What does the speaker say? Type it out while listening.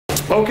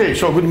Okay,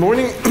 so good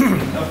morning.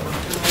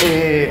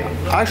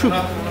 I should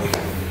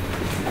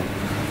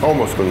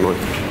almost good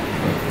morning.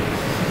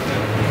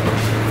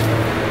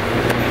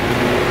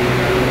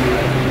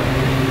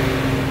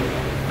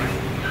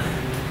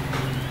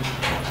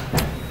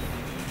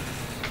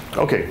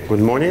 Okay, good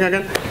morning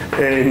again.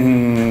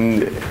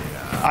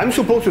 I'm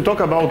supposed to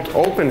talk about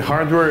open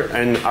hardware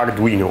and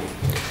Arduino.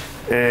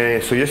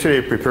 So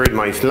yesterday I prepared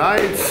my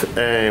slides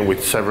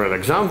with several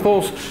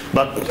examples,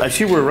 but I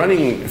see we're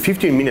running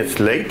 15 minutes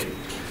late.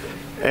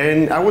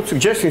 And I would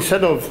suggest,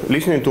 instead of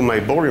listening to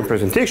my boring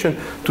presentation,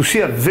 to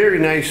see a very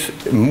nice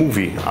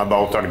movie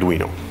about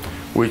Arduino,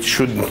 which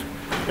should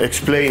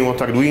explain what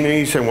Arduino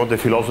is and what the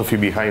philosophy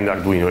behind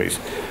Arduino is.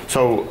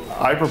 So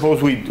I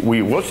propose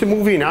we watch the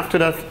movie, and after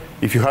that,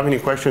 if you have any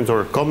questions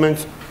or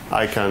comments,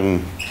 I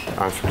can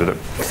answer to them.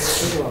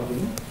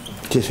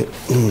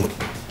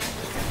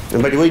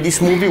 And by the way,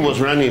 this movie was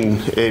run in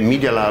a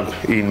Media Lab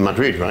in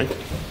Madrid, right?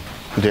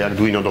 The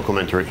Arduino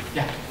documentary.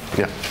 Yeah.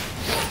 Yeah.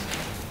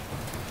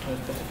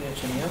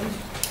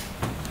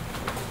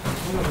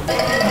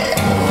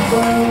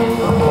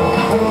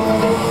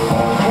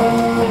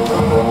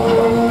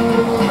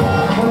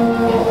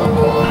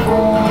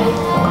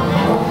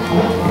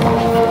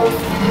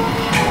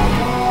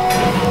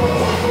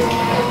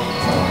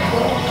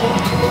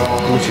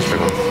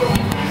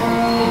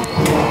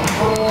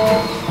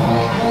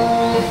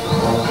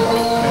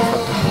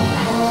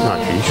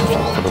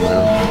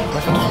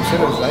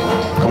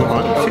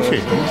 Sì.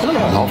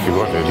 No,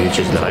 figurati,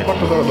 dici slide.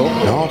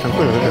 No,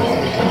 tranquillo,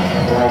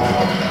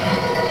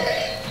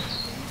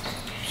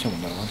 Possiamo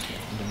andare avanti.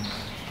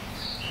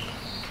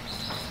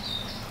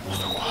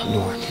 Sto qua,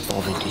 2, tipo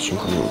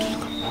 25 minuti.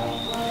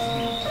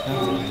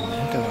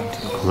 Veramente avanti.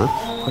 Come?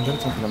 Quando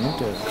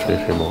tranquillamente.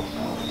 Sì, boh.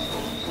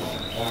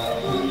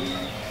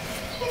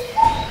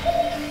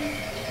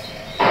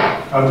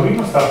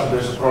 Arduino started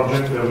as a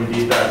project that we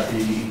did at the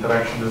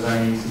Interaction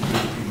Design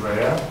Institute in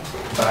Ivrea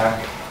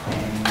back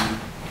in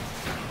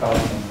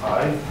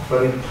 2005,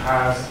 but it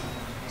has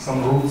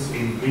some roots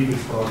in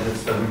previous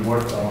projects that we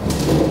worked on,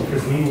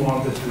 because we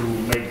wanted to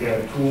make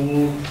a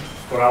tool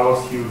for our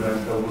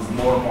students that was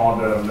more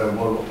modern than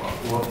what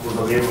was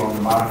available on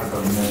the market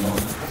at the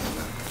moment,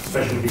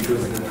 especially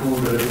because the tool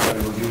that everybody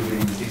was using,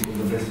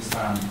 the basic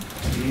stand,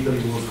 in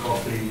Italy was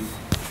costing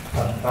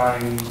at the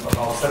time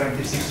about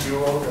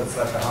 €76, that's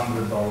like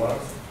 $100.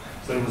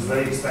 So it was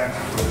very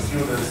expensive for the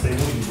students. They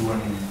wouldn't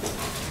do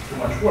too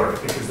much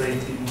work because they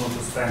didn't want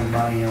to spend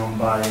money on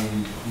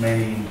buying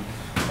many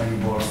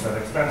boards that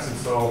are expensive.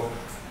 So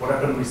what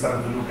happened, we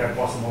started to look at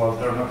possible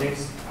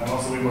alternatives, and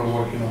also we were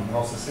working on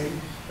processing,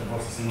 the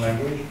processing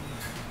language,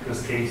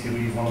 because Casey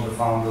is one of the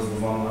founders,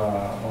 was one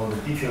of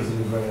the teachers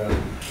in Israel.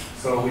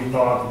 So we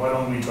thought, why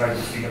don't we try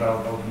to figure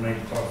out how to make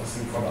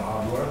processing for the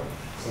hardware?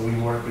 So we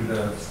worked with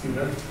the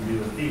students who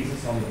did a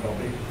thesis on the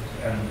topic,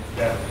 and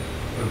that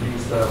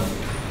produced a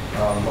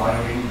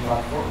wiring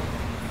platform.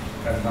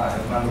 And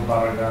Hernando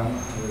Barragan,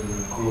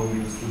 the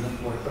Colombian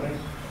student, worked on it.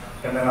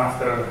 And then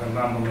after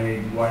Hernando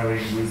made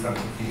wiring, we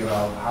started to figure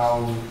out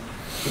how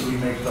could we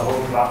make the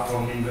whole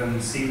platform even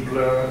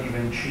simpler,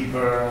 even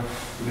cheaper,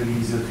 even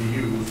easier to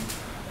use.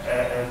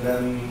 And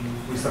then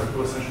we started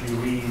to essentially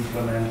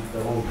re-implement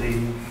the whole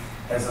thing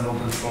as an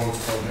open source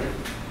project.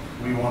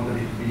 We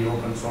wanted it to be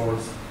open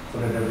source so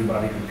that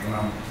everybody could come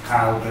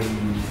out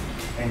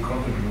and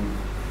contribute.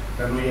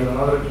 Then we had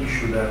another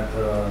issue that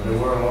there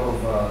were a lot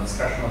of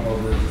discussion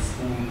about the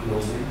school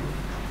closing.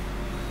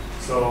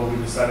 So we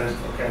decided,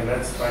 okay,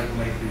 let's try to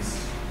make this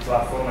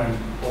platform and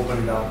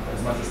open it up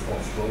as much as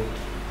possible.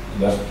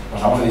 Entonces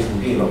pasamos a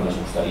discutir lo que nos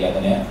gustaría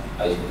tener,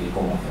 a discutir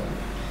cómo hacerlo.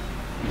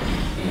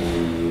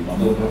 Y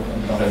cuando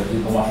empezamos a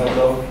discutir cómo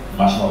hacerlo,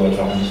 Máximo había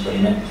hecho algunos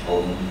experimentos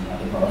con una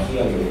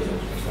tecnología, yo había hecho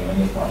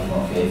experimentos con una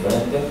tecnología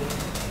diferente.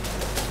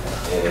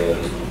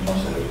 No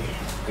sé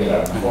qué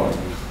era lo mejor.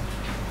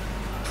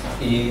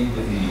 Y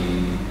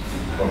decidí,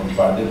 por mi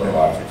parte,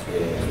 probar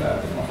la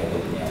tecnología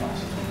que tenía más,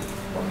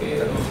 porque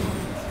era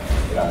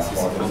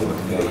mejor desde el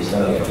punto de vista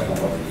de la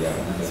compatibilidad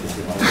con el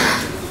sistema.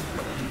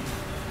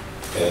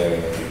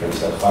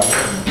 Revisé el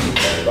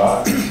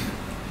hardware,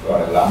 lo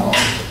arreglamos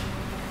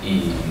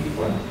y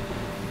bueno,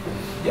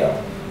 ya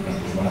nos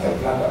pusimos a hacer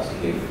placas.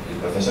 Y el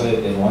proceso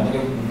desde el momento que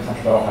empezamos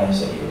a trabajar en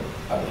serio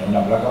a tener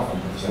una placa fue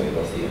un proceso de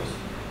 2 días.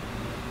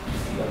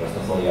 Y el resto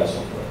fue ya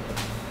software.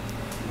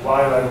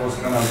 While I was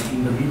kind of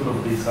in the middle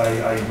of this,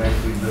 I met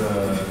with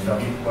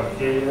David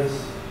Quartiers,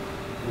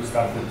 who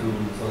started to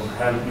sort of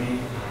help me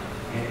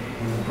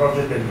in the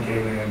project and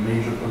became a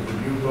major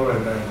contributor,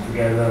 and then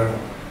together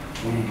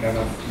we kind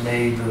of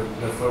made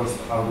the first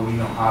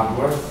Arduino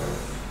hardware.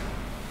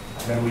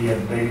 Then we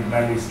had David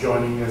Mellis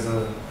joining as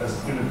a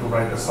student to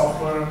write the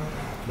software.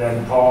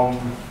 Then Tom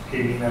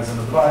came in as an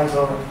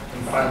advisor,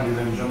 and finally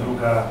then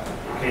Gianluca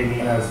came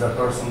in as the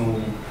person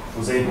who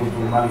was able to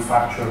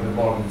manufacture the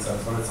board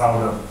itself. So that's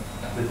how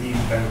the team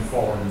kind of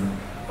formed,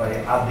 by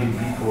adding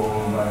people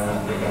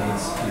and the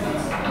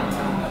skills.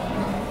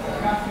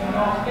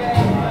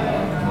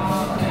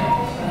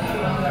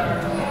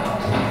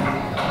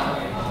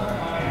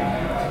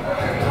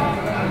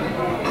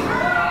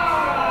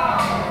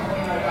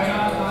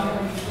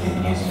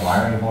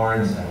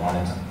 boards and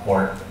wanted to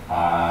port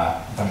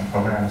a bunch of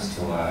programs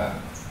to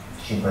a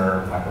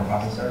cheaper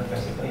microprocessor,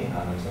 basically,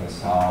 to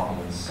install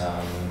in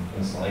some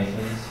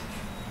installations.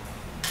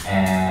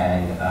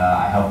 And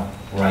I helped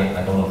write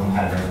like a little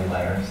compatibility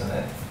layer so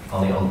that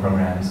all the old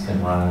programs could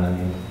run on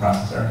the new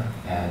processor.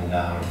 And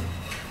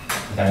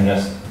then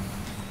just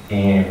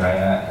being in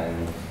Ivrea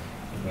and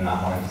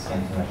not wanting to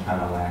spend too much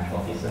time on my actual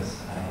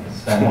thesis, I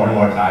spent more and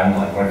more time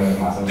like working with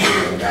Massimo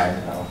and the guys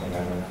developing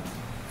everything.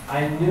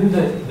 I knew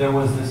that there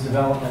was this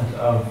development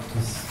of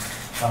this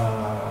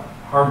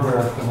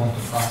hardware equivalent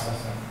to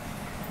processor.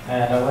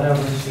 And I went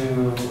over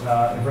to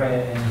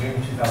Ivrea in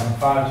June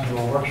 2005 to do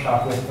a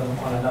workshop with them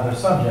on another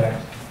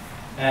subject.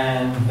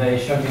 And they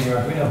showed me the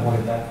Arduino board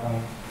at that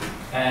point.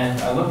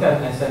 And I looked at it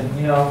and I said,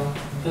 you know,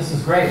 this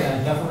is great,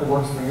 and it definitely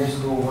works for your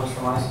school, works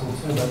for my school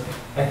too, but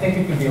I think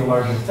it could be a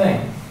larger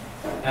thing.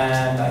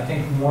 And I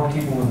think more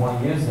people would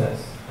want to use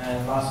this.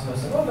 And Massimo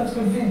said, oh, that's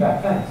good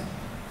feedback, thanks.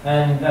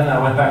 And then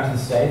I went back to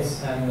the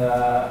States, and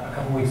a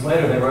couple weeks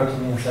later they wrote to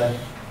me and said,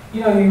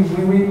 you know,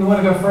 we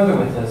want to go further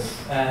with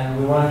this, and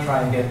we want to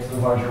try and get to the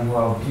larger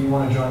world. Do you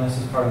want to join us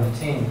as part of the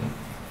team?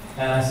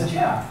 And I said,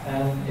 yeah.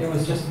 And it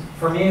was just,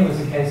 for me, it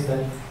was a case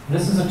that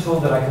this is a tool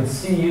that I could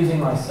see using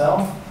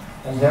myself,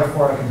 and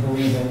therefore I could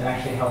believe in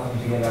actually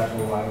helping to get out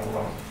to a wider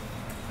world.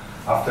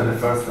 After the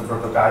first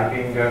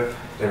prototyping,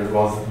 there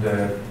was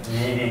the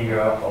needing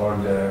or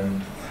the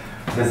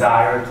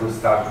desire to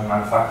start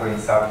manufacturing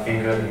something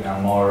in a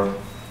more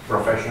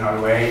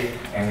professional way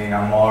and in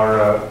a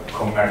more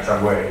commercial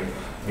way,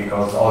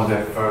 because all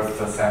the first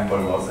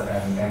sample was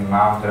and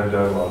mounted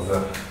was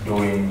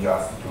doing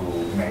just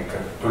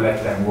to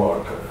let them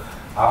work.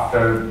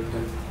 After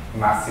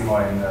Massimo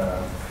and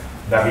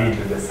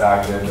David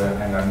decided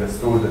and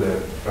understood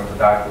the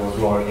prototype was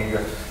working,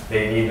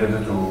 they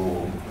needed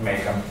to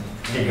make a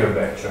bigger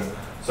batch.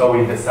 So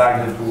we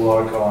decided to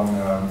work on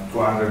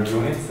 200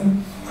 units,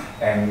 and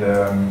I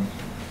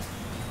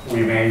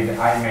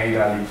made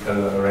a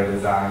little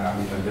redesign, a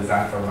little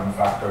design for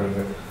manufacturing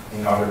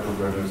in order to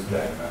produce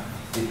them.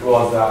 It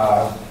was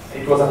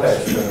a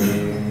test.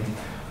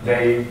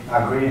 They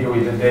agreed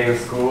with their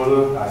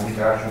school, an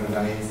interaction with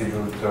an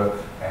institute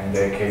and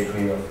the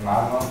K3 of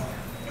Malmo,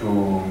 to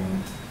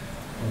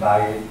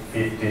buy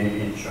 50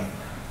 each.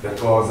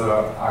 That was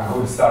a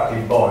good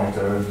starting point.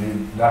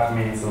 That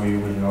means we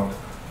will not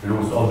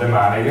lose all the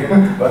money,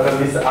 but at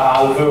least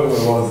half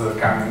was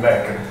coming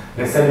back.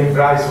 The selling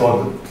price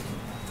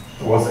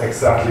was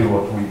exactly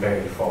what we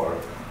paid for.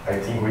 I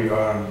think we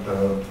earned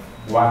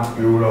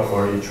 €1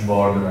 for each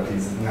board, that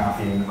is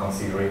nothing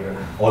considering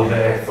all the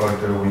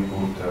effort we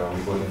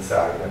put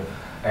inside.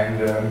 And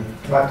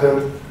but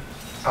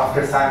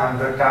after some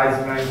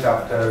advertisement,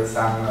 after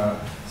some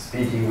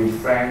speaking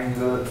with friends,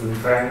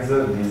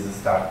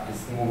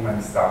 this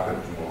movement started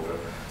to move.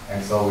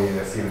 And so we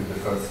received the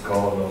first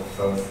call of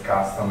first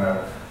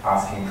customer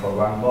asking for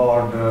one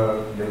board.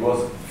 There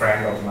was a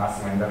friend of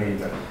Massimo and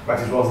David, but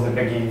it was the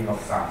beginning of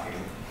something.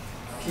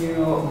 A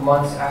few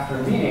months after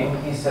meeting,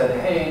 he said,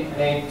 hey,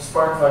 Nate,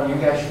 SparkFun, you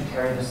guys should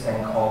carry this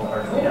thing called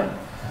Arduino.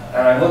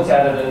 And I looked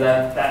at it, and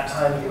at that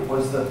time it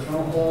was the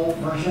through-hole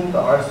version, the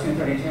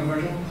RS-232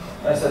 version.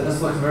 And I said,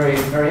 this looks very,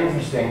 very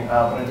interesting,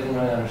 but I didn't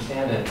really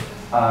understand it.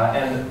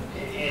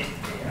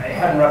 I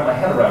hadn't wrapped my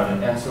head around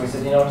it, and so we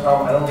said, you know,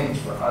 Tom, I don't think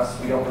it's for us.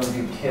 We don't really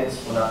do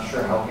kits. We're not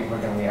sure how people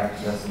are going to react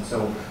to this, and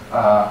so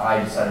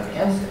I decided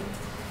against it.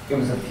 It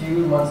was a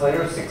few months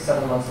later,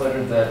 6-7 months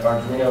later, that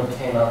Arduino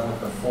came out with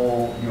the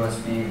full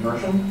USB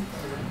version,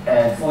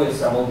 and fully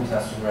assembled and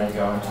tested and ready to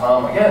go. And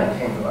Tom, again,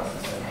 came to us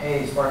and said,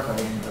 hey, SparkFun,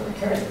 you should really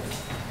carry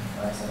this.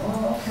 And I said,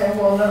 oh, okay,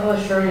 well, I'm not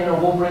really sure. You know,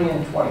 we'll bring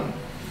in 20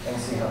 and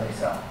see how they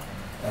sell.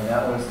 And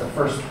that was the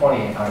first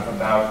 20 out of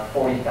about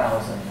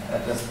 40,000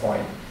 at this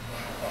point.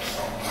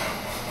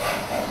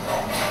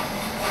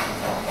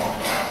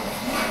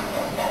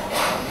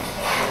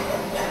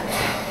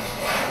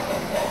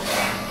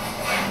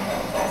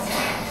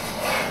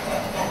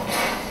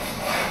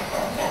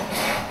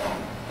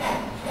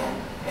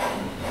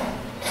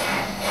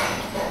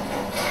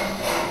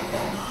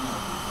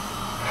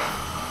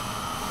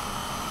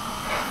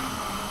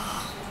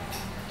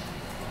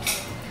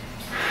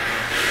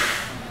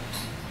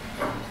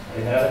 La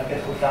primera vez que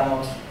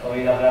escuchamos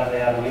oír hablar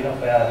de Arduino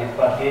fue a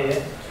Disco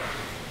Arcade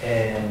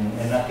en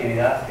una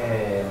actividad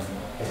que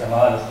se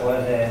llamaba los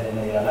jueves de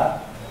Media Lab,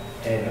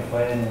 que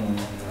fue de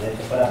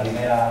hecho fue la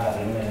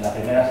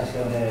primera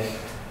sesión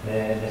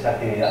de esa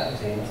actividad que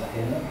seguimos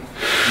haciendo.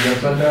 Y él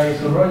suelta ahí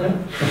su rollo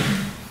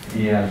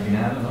y al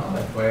final, ¿no?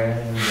 Después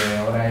de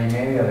hora y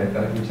media de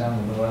estar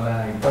escuchando toda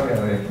la historia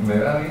de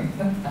David,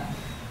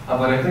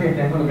 aparece que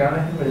está involucrado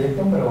en este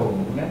proyecto, pero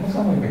una cosa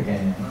muy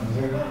pequeña, ¿no?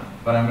 Entonces,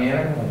 para mí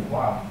era como,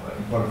 wow,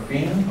 por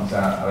fin, o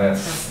sea, a ver,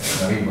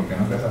 David, ¿por qué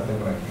no empezaste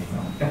por aquí,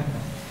 no?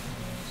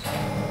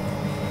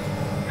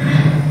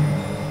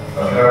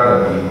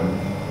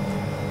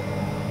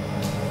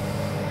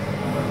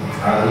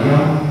 Arduino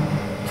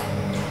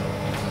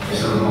es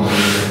el último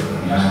proyecto que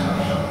terminase en la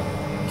persona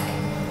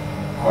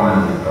con el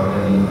director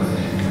técnico de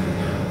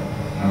Dissemination.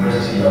 No sé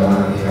si alguna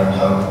vez hubiera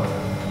pasado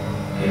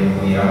que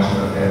pudiéramos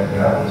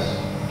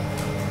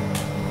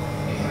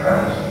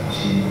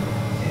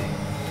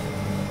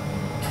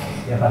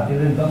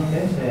desde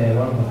entonces,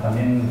 bueno, pues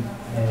también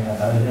a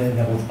través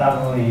de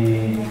Gustavo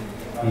y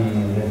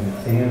de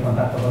seguir en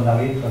contacto con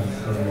David, pues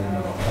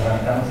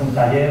organizamos un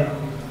taller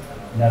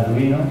de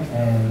Arduino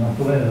en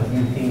octubre de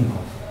 2005,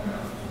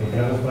 que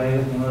creo que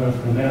fue uno de los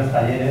primeros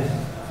talleres,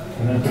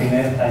 el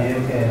primer taller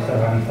que se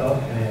organizó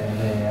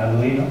de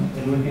Arduino.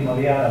 El último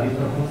día David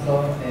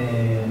propuso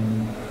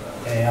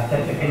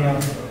hacer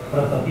pequeños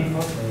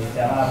prototipos, se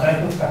llama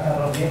trae tus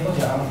cacharros viejos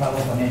y hagamos algo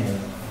con ellos.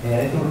 Y de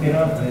ahí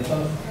surgieron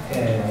proyectos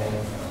que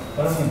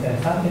fueron muy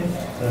interesantes,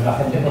 pero la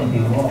gente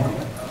continuó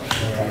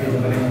haciendo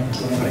pequeños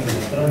instrumentos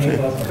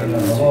electrónicos,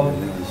 pequeños robots.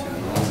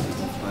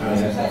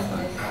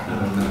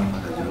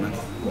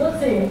 Let's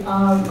see, at the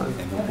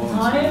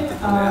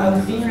time, I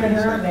was a senior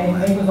editor,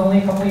 Nate was only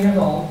a couple years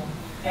old,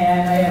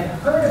 and I had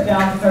heard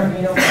about this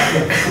Arduino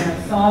project, and I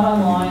saw it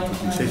online, and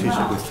I thought,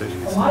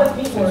 wow, a lot of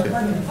people are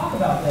starting to talk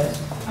about this,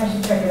 I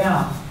should check it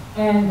out.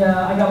 And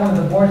I got one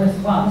of the boards and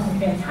said, wow, this is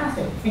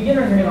fantastic.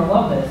 Beginners are going to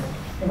love this.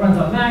 It runs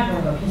on Mac, it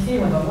runs on PC,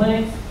 it runs on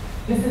Linux.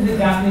 This is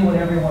exactly what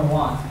everyone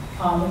wants.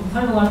 At the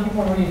time, a lot of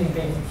people were using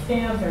basic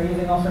stamps, they were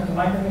using all sorts of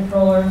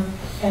microcontrollers.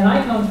 And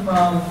I come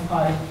from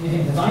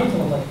using design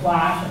tools like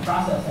Flash and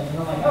processing, and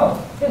I'm like,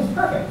 oh, this is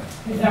perfect.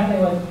 Exactly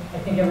what I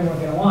think everyone's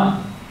going to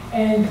want.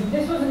 And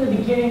this was in the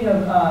beginning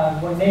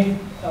of when Nate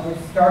was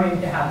starting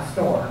to have a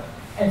store.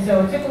 And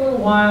so it took a little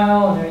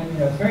while, and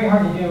it's very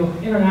hard to do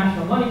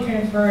international money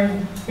transfers.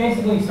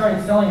 Basically, we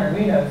started selling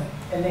Arduinos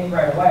and Nate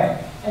right away.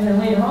 And then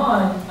later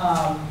on,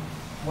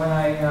 when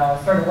I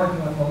started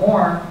working with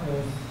Lamore, who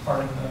was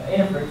part of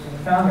Adafruit, the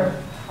founder,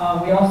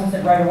 we also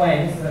said right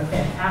away, this is a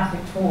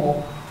fantastic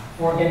tool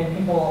for getting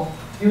people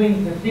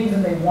doing the things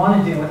that they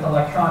want to do with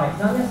electronics.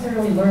 Not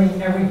necessarily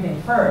learning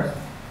everything first,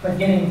 but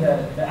getting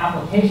the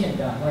application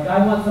done. Like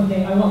I want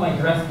my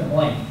dress to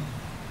blink.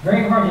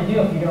 Very hard to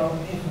do if you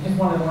just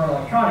want to learn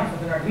electronics.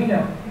 With an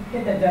Arduino, you can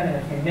get that done in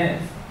a few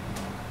minutes.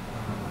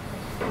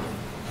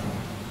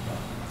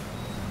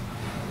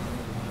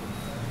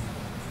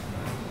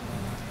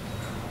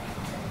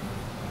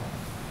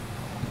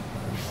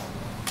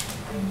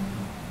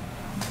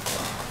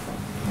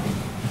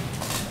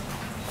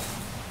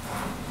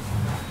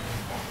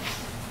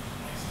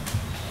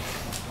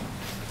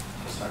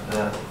 Start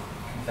the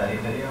confetti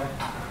video.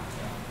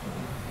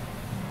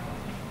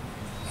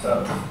 So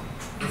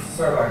this is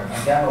sort of our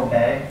demo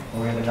bay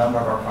where we have a number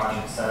of our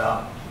projects set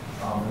up.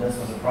 And this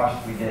was a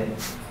project we did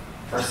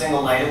for a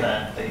single night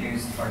event that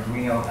used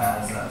Arduino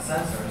as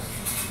sensors.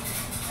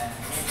 And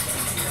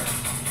here,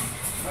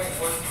 the way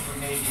it works is we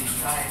made these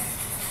giant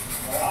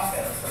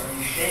rockets, so when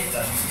you shake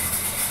them,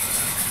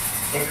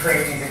 it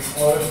creates these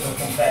explosions of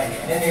confetti.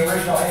 And in the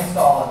original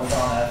install, it was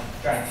on a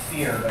giant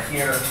sphere, but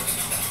here,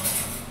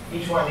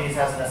 each one of these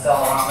has an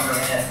accelerometer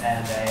in it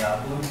and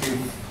a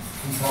Bluetooth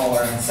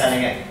controller and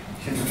sending it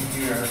to the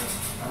computer,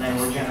 and then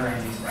we're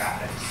generating these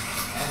graphics.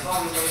 And it's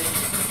all related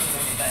to the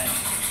system thing.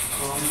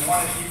 So we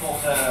wanted people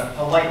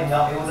to lighten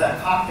up. It was at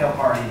a cocktail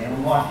party, and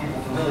we wanted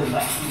people to really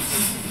light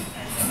these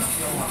and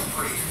feel more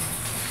free.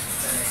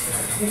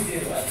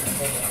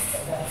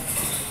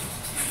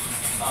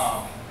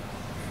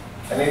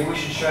 And maybe we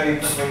should show you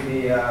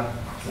quickly the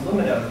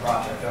Lumino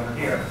project over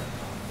here.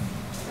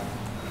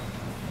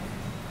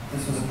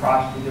 This was a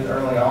project we did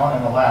early on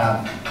in the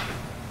lab,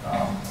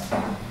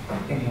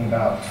 thinking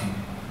about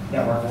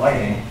network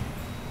lighting.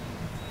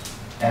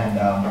 And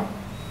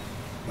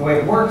the way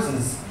it works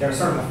is there's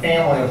sort of a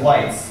family of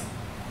lights.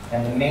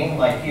 And the main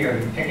light here,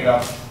 you pick it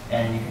up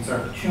and you can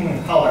sort of tune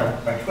the color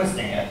by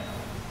twisting it.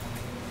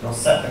 You'll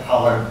set the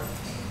color.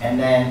 And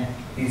then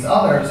these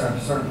others are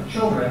sort of the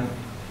children.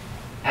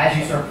 As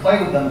you sort of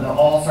play with them, they'll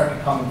all start to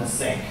come into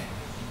sync.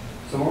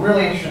 So we're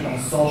really interested in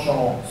these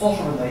social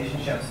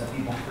relationships that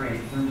people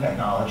create through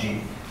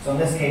technology. So in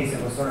this case,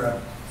 it was sort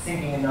of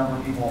syncing a number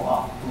of people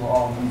up who were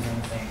all using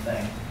the same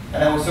thing.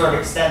 And then we sort of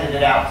extended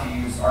it out to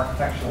use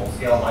architectural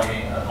scale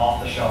lighting and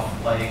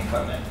off-the-shelf lighting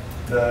equipment.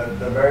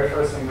 The very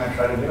first thing I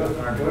tried to do with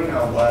an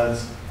Arduino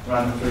was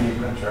run the 3D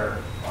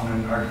printer on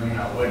an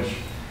Arduino, which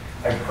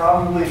I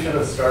probably should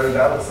have started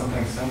out with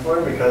something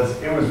simpler because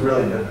it was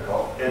really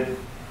difficult.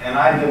 And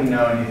I didn't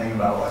know anything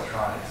about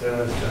electronics. It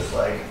was just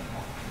like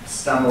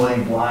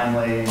stumbling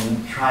blindly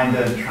and trying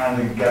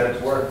to get it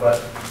to work,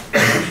 but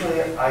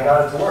eventually I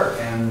got it to work,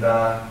 and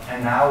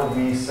now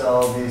we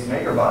sell these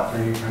MakerBot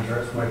 3D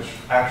printers, which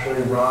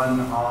actually run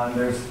on,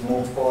 there's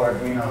multiple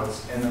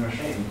Arduinos in the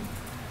machine.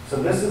 So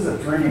this is a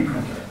 3D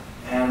printer,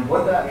 and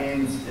what that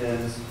means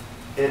is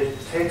it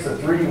takes a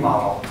 3D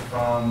model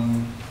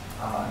from,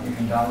 you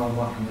can download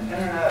one from the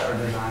internet or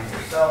design it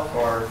yourself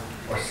or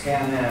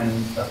scan in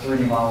a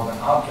 3D model of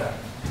an object,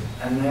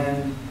 and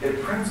then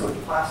it prints with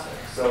plastic.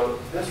 So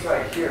this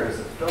right here is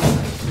a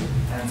filament.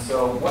 And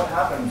so what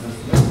happens is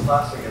this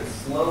plastic is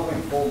slowly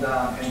pulled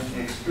down into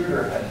the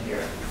extruder head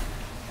here.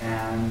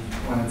 And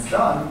when it's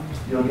done,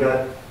 you'll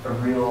get a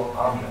real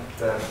object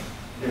that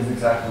is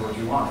exactly what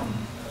you want.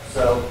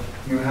 So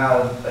you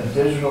have a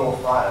digital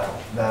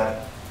file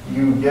that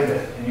you give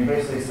it, and you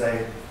basically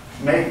say,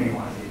 make me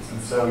one of these.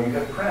 And so you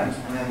hit print,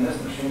 and then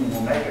this machine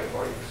will make it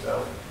for you.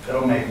 So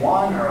It'll make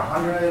 1 or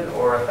 100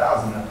 or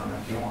 1,000 of them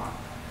if you want.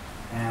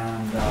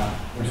 And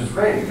which is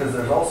great because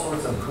there's all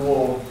sorts of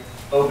cool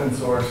open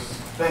source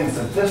things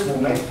that this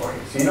will make for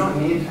you. So you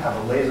don't need to have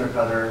a laser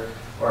cutter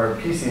or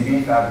a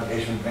PCB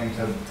fabrication thing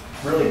to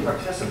really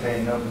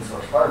participate in open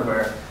source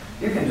hardware.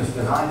 You can just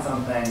design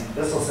something,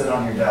 this will sit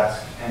on your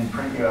desk and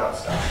print you out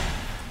stuff.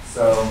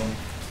 So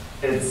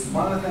it's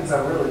one of the things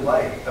I really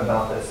like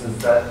about this is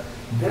that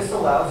this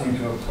allows you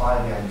to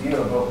apply the idea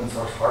of open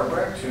source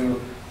hardware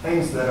to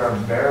things that are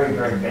very,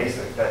 very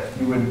basic that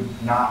you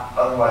would not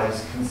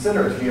otherwise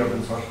consider to be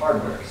open source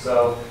hardware.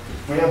 So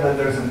we have that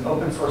there's an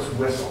open source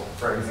whistle,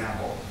 for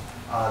example.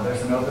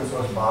 There's an open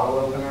source bottle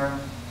opener.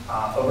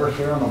 Over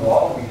here on the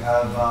wall, we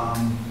have,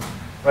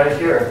 right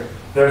here,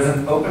 there's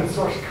an open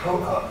source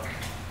coat hook.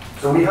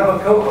 So we have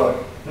a coat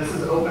hook. This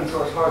is open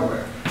source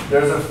hardware.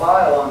 There's a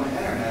file on the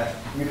internet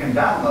you can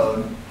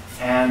download,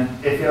 and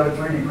if you have a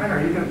 3D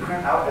printer, you can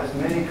print out as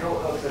many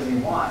coat hooks as you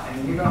want,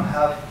 and you don't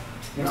have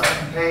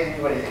to pay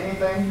anybody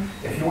anything.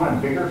 If you want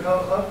a bigger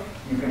coat hook,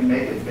 you can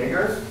make it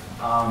bigger.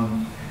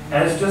 And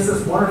it's just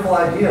this wonderful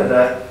idea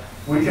that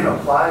we can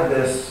apply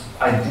this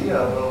idea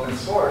of open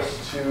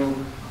source to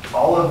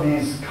all of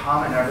these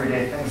common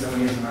everyday things that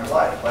we use in our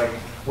life. Like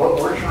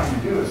what we're trying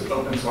to do is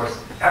open source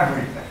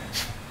everything.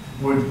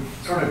 Would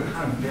sort of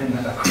kind of been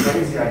a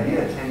crazy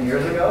idea 10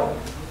 years ago,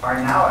 are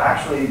now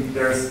actually,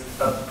 there's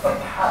a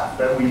path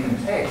that we can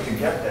take to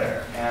get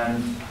there,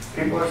 and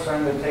people are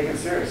starting to take it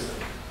seriously.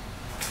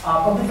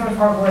 Open source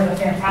hardware is a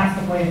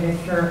fantastic way to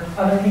make sure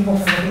other people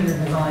can look at your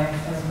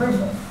designs and improve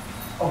them.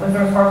 Open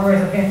source hardware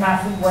is a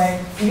fantastic way,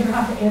 so you don't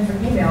have to answer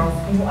emails,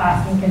 people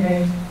asking can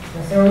they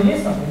necessarily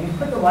use something. You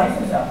put the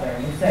license out there.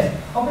 You said,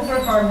 open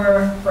source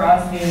hardware for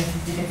us means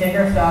you can take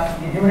our stuff,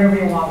 you can do whatever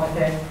you want with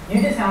it.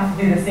 You just have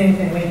to do the same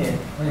thing we did.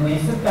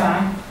 Release it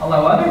back,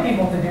 allow other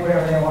people to do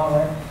whatever they want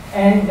with it,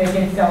 and they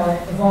can sell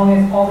it as long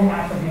as all the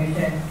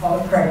attribution, all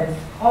the credits,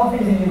 all the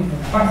things that you've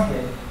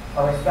requested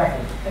are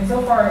respected. And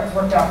so far, it's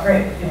worked out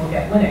great. If you look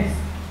at Linux,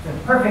 it's a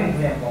perfect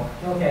example.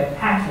 If you look at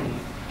Apache,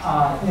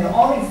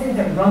 all these things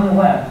that run the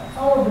web, it's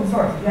all open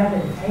source. If you have to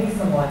pay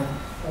someone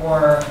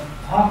or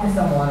talk to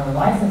someone or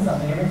license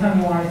something every time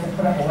you wanted to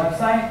put up a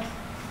website,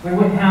 we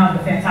wouldn't have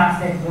the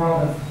fantastic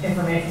world of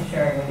information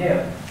sharing we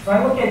do. So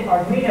I look at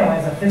Arduino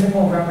as a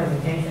physical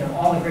representation of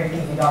all the great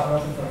things we got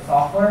with open source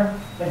software,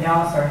 but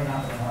now it's starting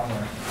out with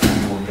hardware.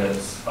 We will get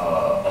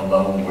a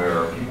level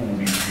where people will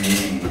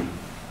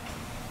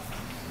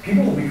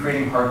be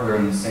creating hardware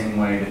in the same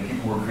way that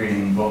people were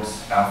creating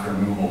books after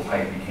movable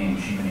type became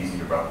cheap and easy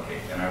to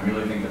replicate. And I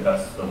really think that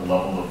that's the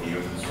level of the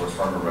open source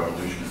hardware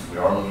revolution. Is we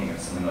are looking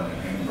at something like a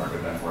Hindenburg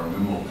event where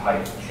movable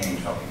type will change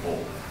how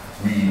people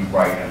read,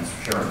 write, and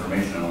share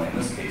information. And only in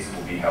this case, it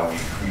will be how we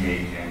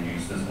create and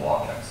use physical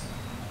objects.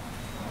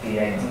 The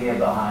idea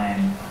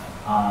behind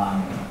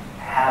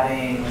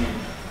having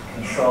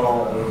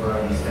control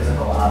over these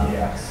physical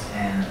objects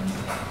and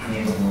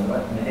being able to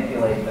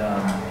manipulate them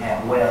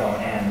at will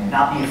and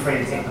not be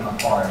afraid to take them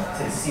apart,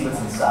 to see what's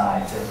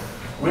inside, to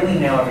really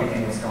know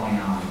everything that's going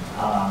on.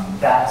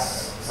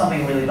 That's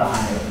something really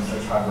behind the open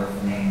source hardware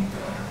for me,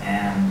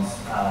 and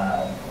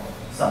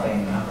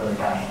something I'm really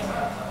passionate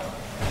about.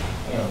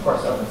 Of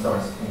course, open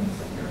source means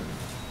that you're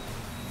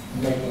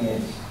making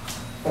it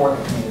for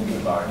the community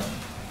at large,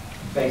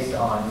 based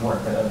on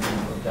work that other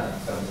people have done.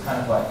 So it's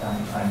kind of like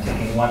I'm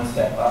taking one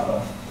step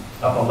up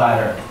a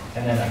ladder,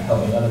 and then I'm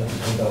helping other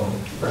people go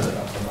further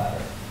up the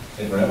ladder.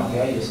 El problema que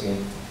hay es que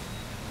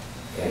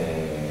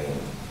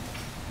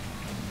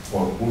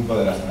por culpa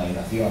de la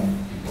estandarización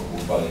y por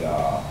culpa del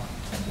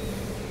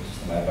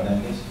sistema de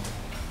paneles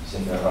se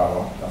cerraba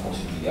la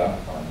posibilidad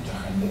para mucha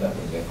gente de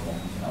aprender cómo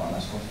funcionaban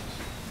las cosas.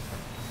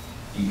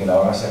 Y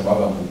quedaba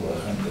reservado a un grupo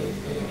de gente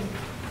que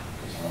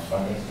son los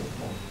hackers,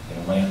 que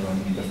no manejan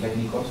conocimientos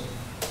técnicos,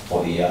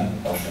 podían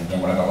o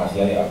sentían con la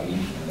capacidad de abrir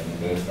el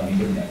elemento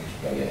electrónico y mirar qué es lo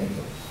que había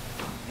dentro.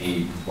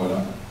 Y bueno,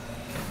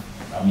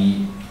 a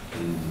mí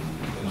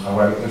el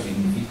hardware abierto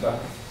significa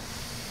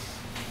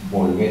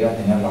volver a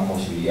tener la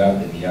posibilidad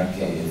de mirar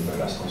qué hay dentro de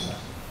las cosas,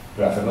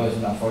 pero hacerlo de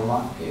una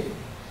forma que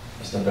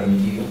esté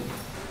permitido,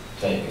 o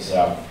sea, que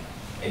sea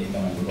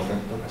éticamente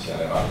correcto, que sea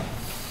legal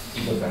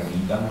y que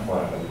permita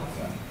mejorar la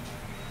educación.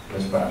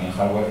 Entonces, para mí el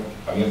hardware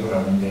abierto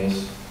realmente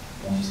es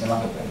un sistema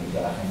que permite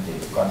a la gente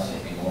educarse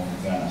en cómo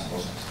funcionan las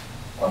cosas,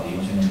 cuando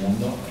vivimos en un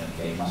mundo en el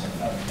que hay más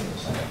ordenadores que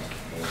personas.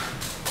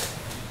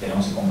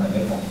 Tenemos que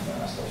comprender cómo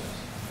funcionan las cosas,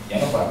 ya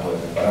no para poder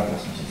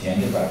repararlas, sino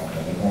sencillamente para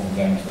comprender cómo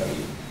funciona nuestra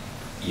vida.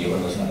 Y yo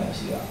creo que es una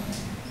necesidad.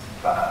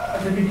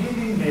 At the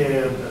beginning,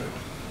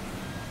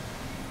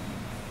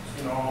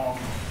 on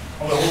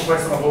the whole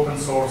question of open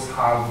source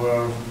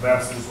hardware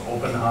versus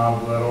open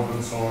hardware,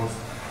 open source,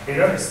 it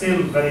is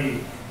still very,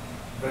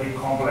 very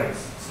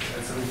complex.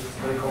 It's a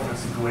very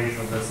complex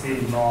situation. There's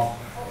still not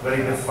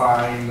very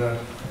defined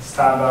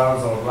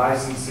standards or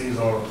licenses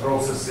or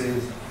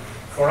processes.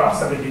 For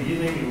us at the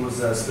beginning, it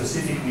was a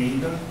specific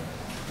need.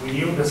 We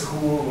knew the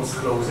school was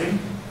closing,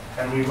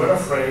 and we were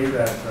afraid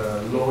that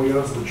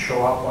lawyers would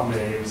show up one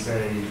day and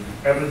say,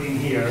 everything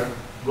here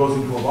goes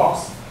into a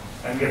box,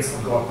 and gets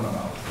forgotten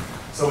about.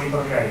 So we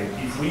thought, okay,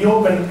 if we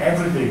open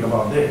everything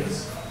about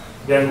this,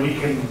 then we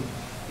can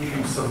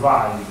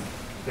survive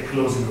the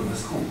closing of the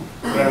school.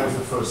 So that was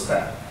the first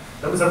step.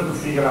 Then we started to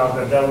figure out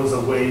that there was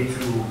a way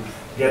to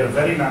get a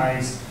very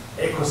nice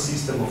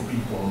ecosystem of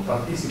people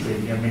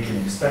participating and making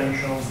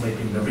extensions,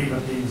 making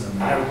derivatives and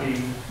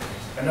helping.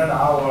 And then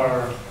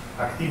our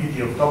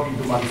activity of talking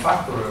to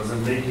manufacturers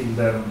and making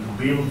them to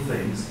build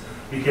things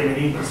became an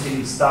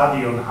interesting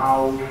study on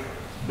how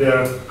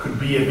there could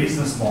be a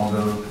business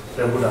model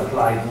that would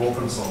apply to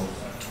open source.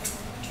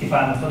 Y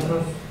para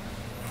nosotros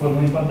fue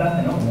muy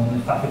importante, ¿no? Como un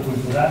espacio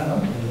cultural, ¿no?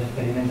 De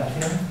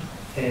experimentación,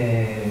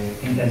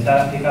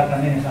 intentar aplicar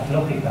también esas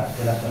lógicas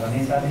de las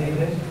herramientas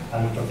libres a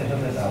los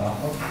procesos de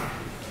trabajo.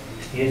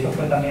 Y eso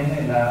fue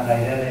también la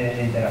idea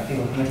de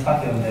Interactivo, un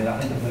espacio donde la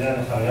gente pudiera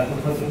desarrollar sus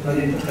propios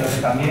proyectos, pero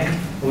que también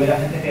hubiera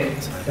gente que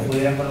se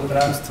pudiera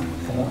involucrar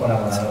como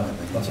colaborador,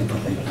 con sus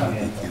procesos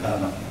abiertos para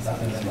la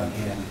participación de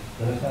cualquiera.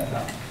 Entonces,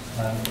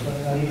 para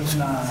nosotros ahí es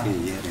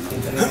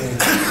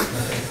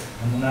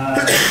una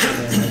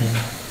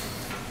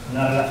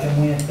relación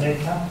muy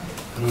estrecha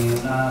y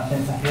una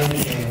sensación de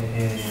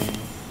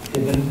que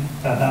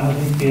tratamos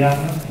de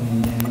inspirarnos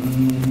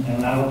en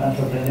algo tan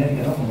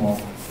sorprendente, ¿no? Como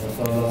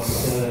todos los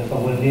procesos de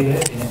software libre,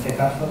 en este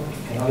caso,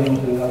 que no habíamos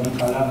oído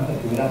nunca hablar, ¿no? Que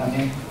tuviera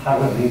también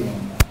hardware libre.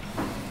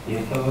 Y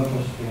esto, pues,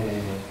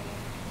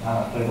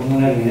 fue como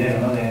un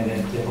hervidero, ¿no?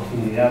 de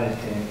posibilidades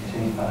que se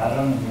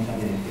dispararon en muchas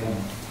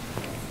direcciones.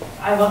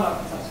 I love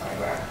open source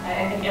hardware. I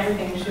think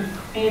everything should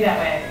be that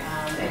way.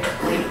 It's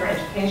great for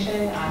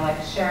education. I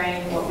like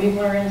sharing what we've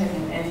learned,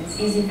 and it's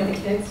easy for the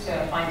kids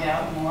to find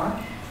out more.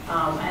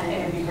 And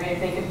it would be great if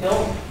they could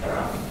build their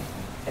own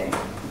thing.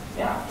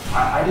 Yeah.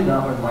 I did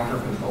not learn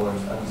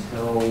microcontrollers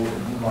until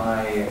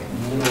my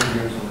middle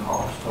years in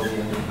college, till the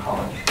end of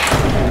college.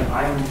 And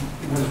I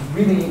was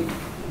really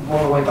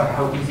blown away by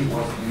how easy it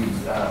was to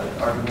use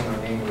Arduino,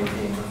 namely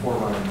being the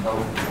forerunner of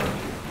open.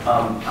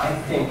 I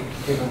think,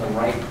 given the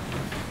right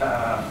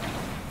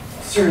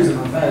series of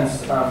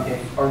events,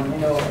 if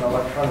Arduino and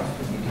electronics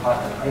could be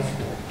taught in high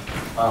school,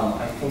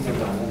 I think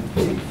there's a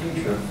big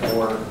future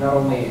for not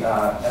only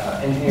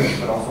engineers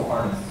but also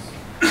artists.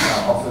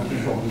 Also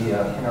visual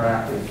media,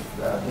 interactive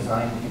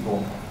design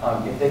people.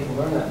 If they can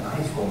learn that in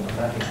high school,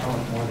 imagine how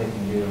much more they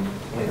can do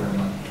later in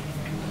life.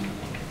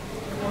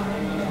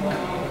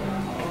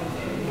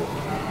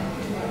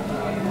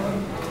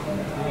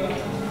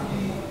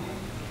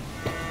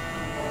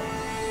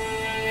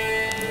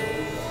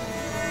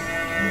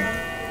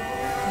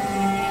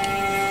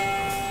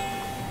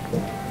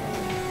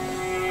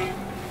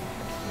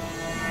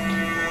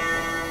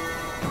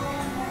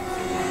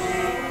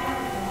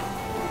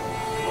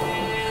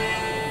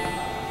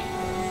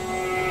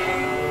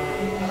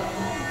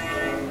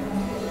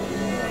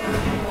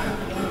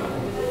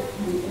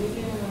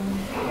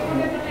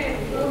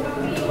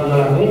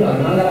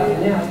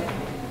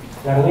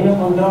 El Arduino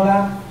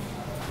controla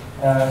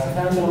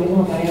exactamente lo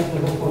mismo que harían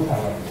estos dos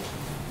pulsadores.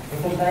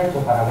 Esto está hecho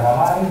para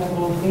grabar y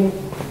reproducir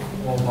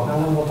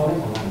tocando los botones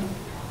a mano.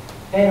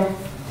 Pero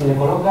si le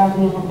colocas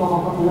unos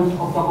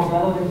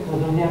octoacopladores,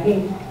 estos de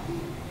aquí,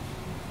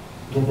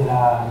 desde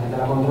la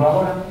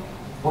controladora,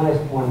 puedes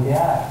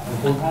puentear el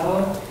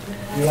pulsador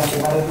y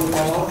activar el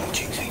pulsador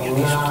con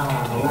una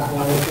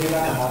señal eléctrica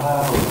agarrada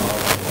a la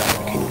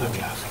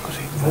controladora.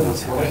 Por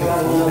eso el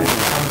Arduino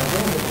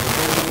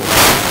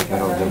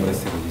però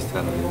dovresti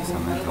registrare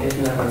diversamente un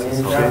più spazio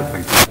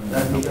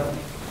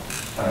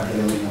para que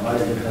los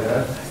navales de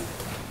Ferrer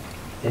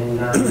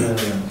tengan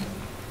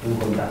un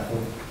contacto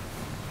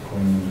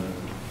con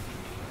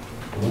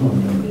un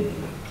montón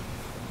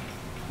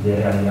de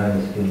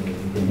realidades que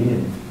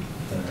viven.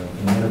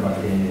 Primero para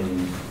que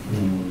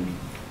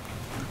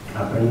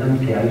aprendan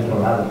que hay otro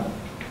lado,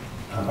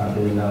 aparte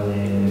del lado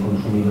de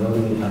consumidor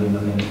y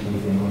sabiendo que hay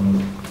con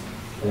los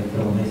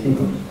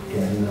electrodomésticos, que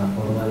hay una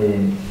forma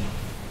de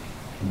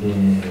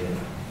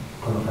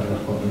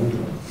conocerlos por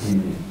dentro y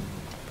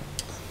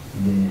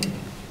de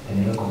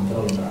tener el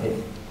control otra vez.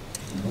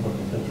 ¿No?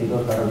 Porque estos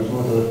chicos ahora mismo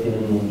todos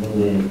tienen un montón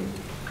de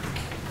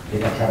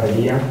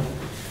cacharrería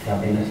que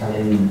apenas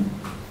saben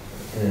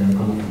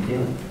cómo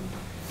funciona.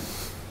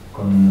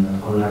 Con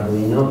el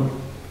Arduino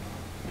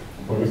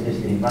puedes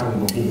destripar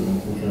un poquito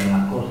cómo funcionan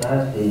las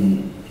cosas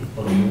y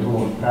por lo menos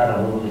mostrar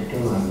algunos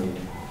esquemas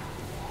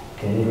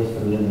que ellos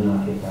tendrían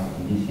una cierta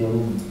visión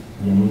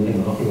ya muy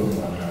tecnológico de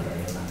la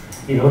realidad.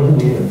 Y luego es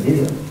muy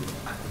divertida.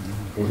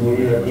 Es muy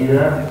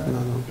divertida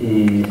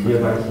y sirve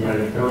para enseñar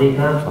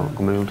electrónica,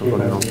 sirve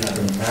para enseñar a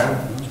pensar,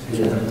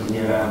 sirve para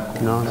enseñar a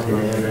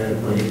tener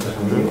proyectos a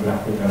medio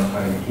plazo y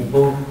trabajar en equipo,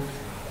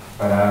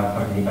 para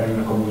participar en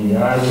una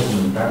comunidad,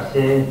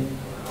 documentarse.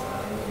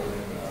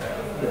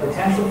 The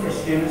potential for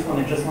students when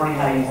they're just learning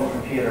how to use a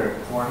computer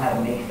to learn how to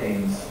make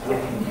things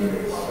with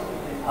computers,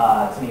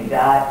 to me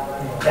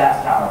that's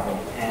powerful.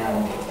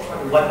 And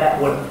what that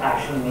would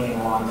actually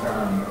mean long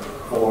term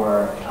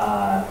for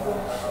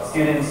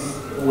students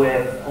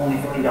with only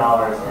 $50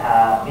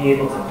 to be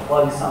able to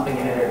plug something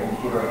into their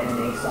computer and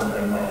make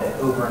something with it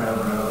over and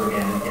over and over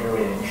again and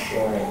iterate it and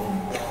share it.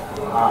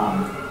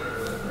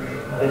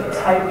 the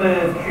type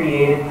of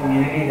creative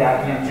community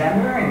that can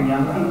engender in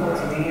young people,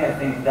 to me, I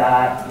think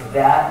that's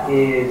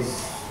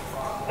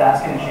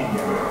going to change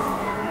everything.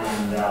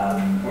 And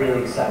I'm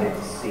really excited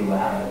to see what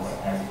happens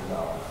as it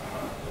develops.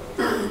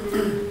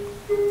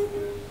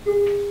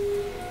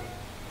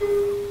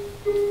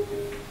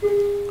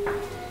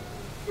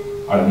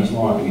 Ahora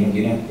mismo Arduino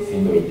tiene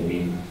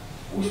 120.000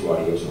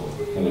 usuarios o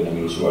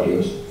 120.000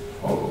 usuarios,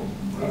 o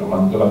bueno,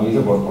 cuánto lo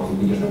utilizo por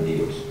circuitos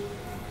vendidos.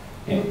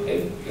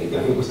 El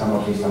gráfico que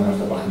estamos registrando en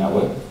nuestra página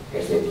web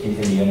es de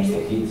 15 millones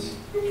de hits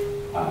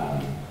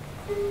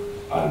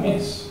al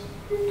mes,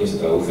 que se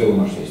traduce en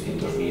unos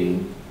 600.000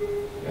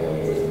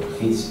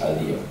 hits al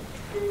día.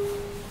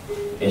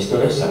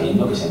 Esto es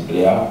sabiendo que se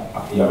emplea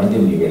activamente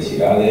en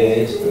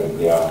universidades, que se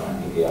emplea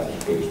en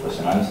entidades proyectos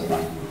personales y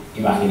demás.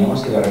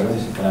 Imaginemos que de repente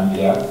se pueda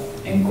emplear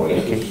en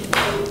colegios.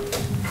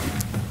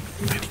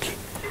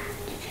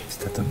 È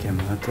stato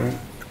chiamato il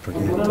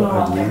progetto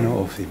Arduino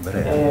of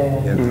Ibrea.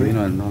 E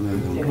Arduino è il nome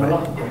di un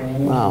progetto.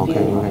 Ah, ok. Ah,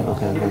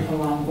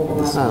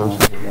 non so.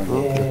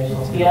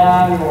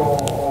 Social o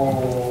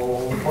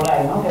por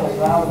ahí, ¿no? Que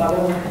va a haber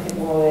un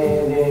tipo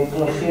de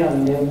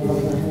eclosión de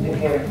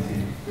gente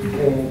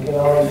que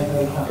va a haber en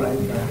el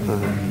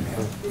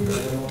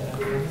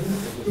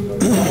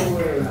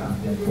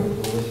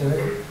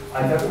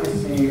I definitely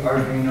see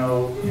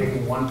Arduino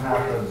taking one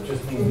path of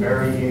just being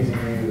very easy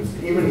to use,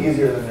 even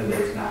easier than it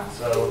is now.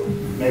 So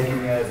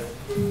making it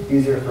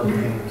easier for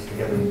beginners to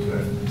get into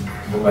it.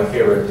 One of my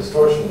favorite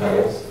distortion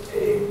pedals,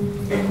 a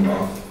big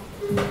muff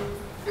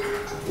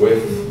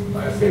with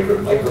my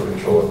favorite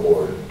microcontroller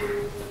board,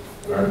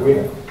 an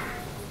Arduino.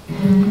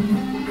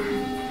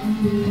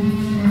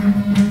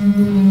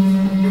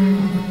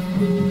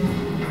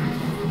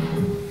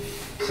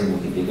 Se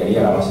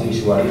multiplicaría la base de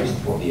usuarios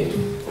por 10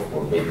 o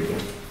por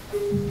 20.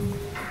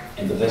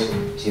 Entonces,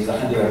 si esta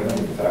gente de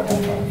repente empezara a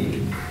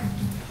compartir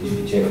sus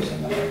ficheros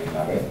en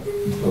la red,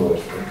 todo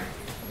esto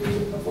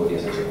no podría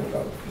ser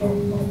soportado. No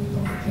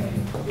funciona.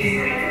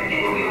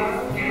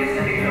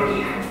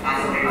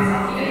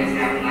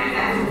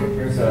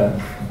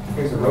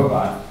 Here's a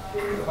robot.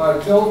 If I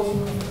tilt,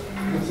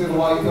 you can see the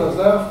light goes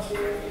left,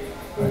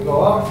 I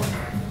go up.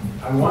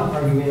 I want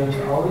Arduino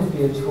to always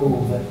be a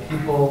tool that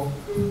people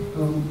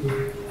who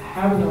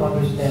have no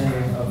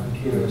understanding of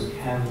computers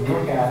can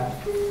look at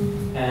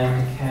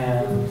and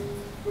can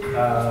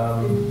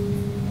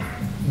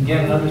get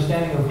an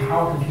understanding of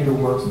how a computer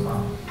works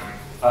from.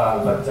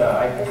 But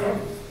I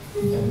found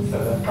it, and so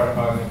that's part of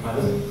how I make my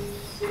living.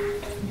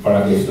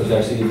 Para que esto siga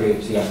así de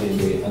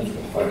 10 años,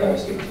 lo que falta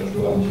es que nosotros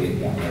podamos ir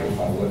creando nuevo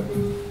hardware,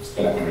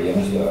 que la comunidad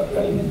nos siga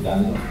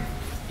alimentando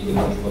y que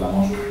nosotros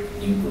podamos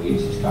incluir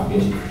sus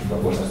cambios y sus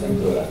propuestas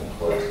dentro de las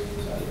mejoras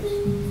necesarias.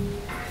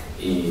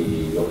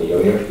 Y lo que yo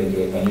veo es que dentro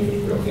de 10 años yo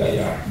espero que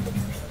haya,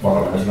 por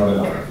lo menos un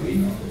ordenador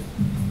Arduino.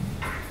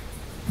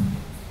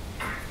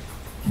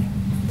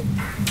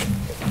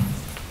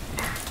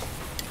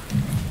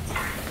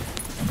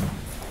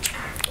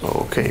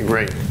 Okay,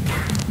 great.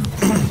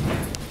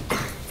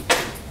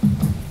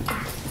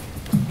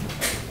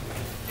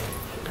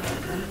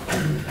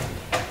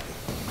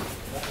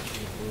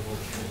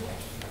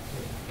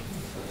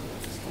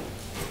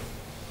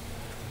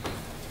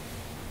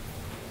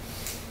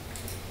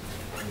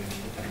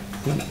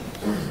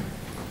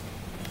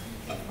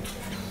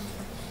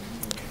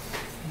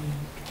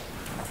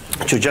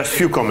 So just a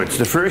few comments.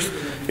 The first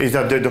is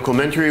that the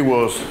documentary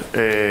was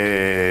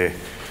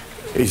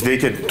is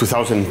dated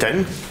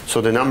 2010. So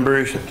the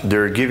numbers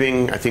they're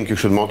giving, I think you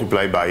should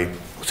multiply by,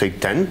 say,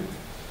 10.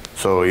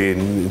 So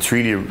it's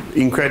really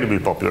incredibly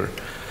popular.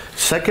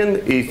 Second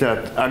is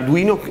that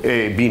Arduino,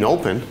 being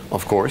open,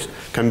 of course,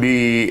 can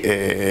be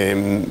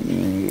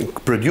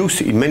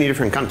produced in many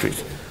different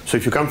countries. So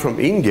if you come from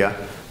India,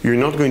 you're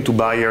not going to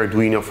buy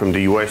Arduino from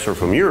the US or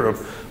from Europe,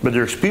 but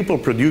there's people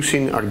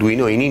producing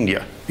Arduino in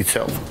India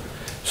itself.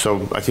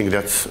 So I think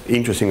that's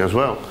interesting as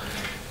well.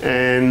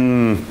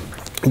 And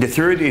the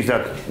third is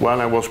that while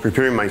I was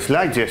preparing my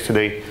slides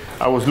yesterday,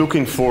 I was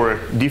looking for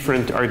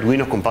different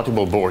Arduino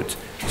compatible boards.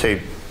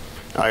 Say,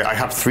 I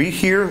have 3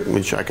 here,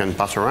 which I can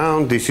pass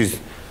around. This is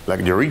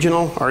like the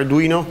original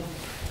Arduino,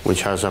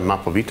 which has a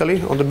map of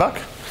Italy on the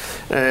back.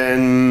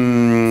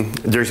 And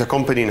there's a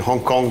company in Hong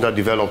Kong that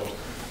developed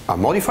a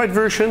modified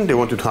version. They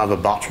wanted to have a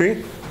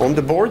battery on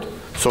the board,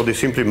 so they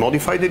simply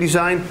modified the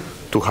design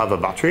to have a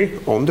battery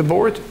on the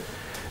board.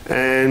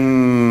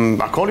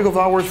 And a colleague of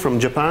ours from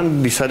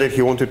Japan decided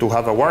he wanted to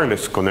have a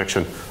wireless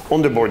connection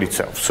on the board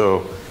itself.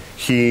 So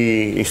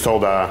he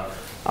installed a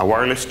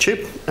wireless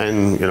chip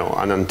and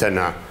an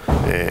antenna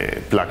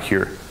plug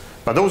here.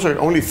 But those are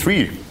only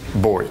 3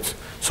 boards.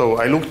 So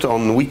I looked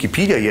on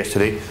Wikipedia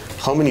yesterday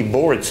how many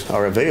boards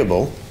are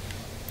available,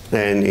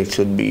 and it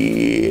should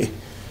be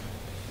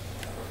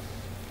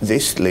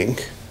this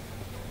link.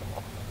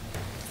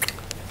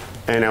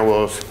 And I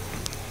was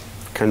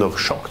kind of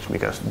shocked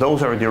because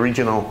those are the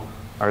original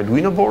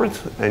Arduino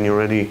boards, and you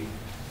already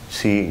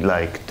see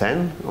like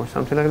 10 or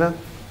something like that.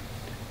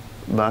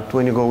 But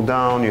when you go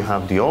down, you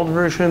have the old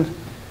version,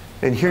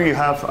 and here you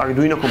have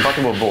Arduino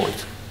compatible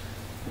boards.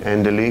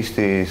 and the list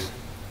is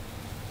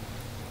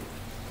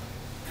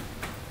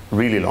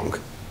really long.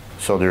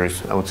 So there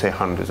is, I would say,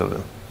 hundreds of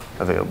them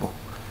available.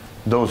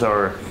 Those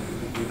are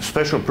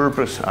special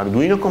purpose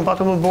Arduino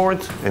compatible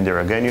boards, and there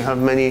again you have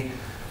many.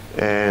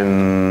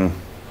 And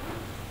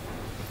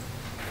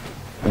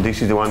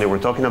this is the one that we're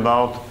talking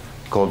about,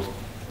 called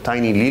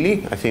Tiny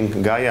Lily. I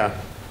think Gaia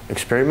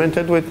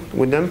experimented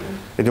with them.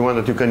 It's the one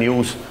that you can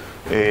use.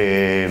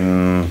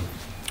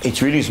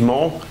 It's really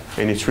small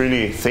and it's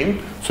really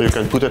thin, so you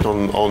can put it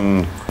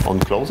on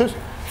clothes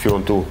if you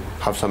want to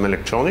have some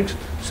electronics,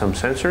 some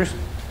sensors.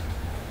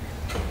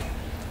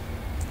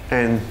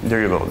 And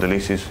there you go, the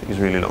list is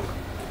really long.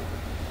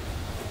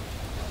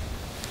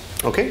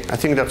 Okay, I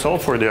think that's all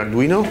for the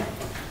Arduino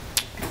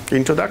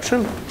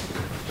introduction.